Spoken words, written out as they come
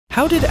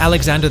How did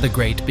Alexander the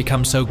Great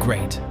become so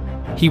great?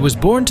 He was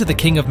born to the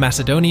king of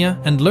Macedonia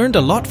and learned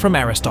a lot from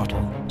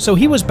Aristotle, so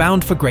he was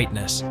bound for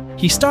greatness.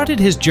 He started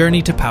his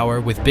journey to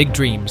power with big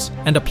dreams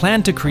and a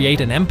plan to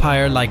create an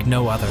empire like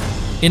no other.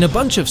 In a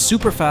bunch of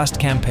super-fast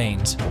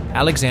campaigns,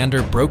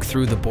 Alexander broke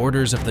through the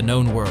borders of the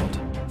known world.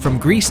 From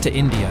Greece to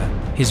India,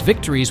 his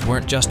victories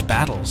weren't just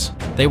battles,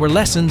 they were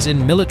lessons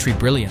in military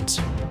brilliance.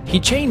 He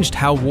changed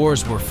how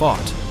wars were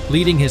fought,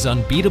 leading his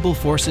unbeatable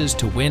forces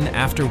to win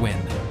after win.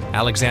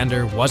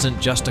 Alexander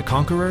wasn't just a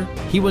conqueror,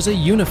 he was a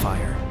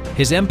unifier.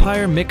 His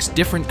empire mixed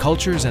different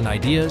cultures and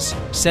ideas,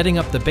 setting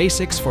up the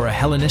basics for a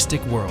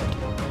Hellenistic world.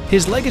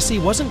 His legacy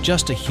wasn't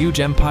just a huge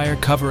empire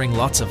covering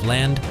lots of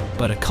land,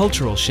 but a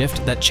cultural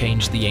shift that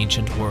changed the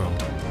ancient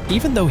world.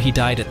 Even though he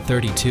died at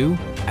 32,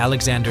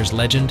 Alexander's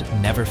legend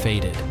never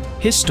faded.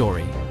 His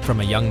story,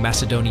 from a young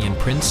Macedonian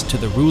prince to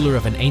the ruler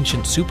of an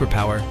ancient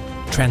superpower,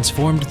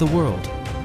 transformed the world.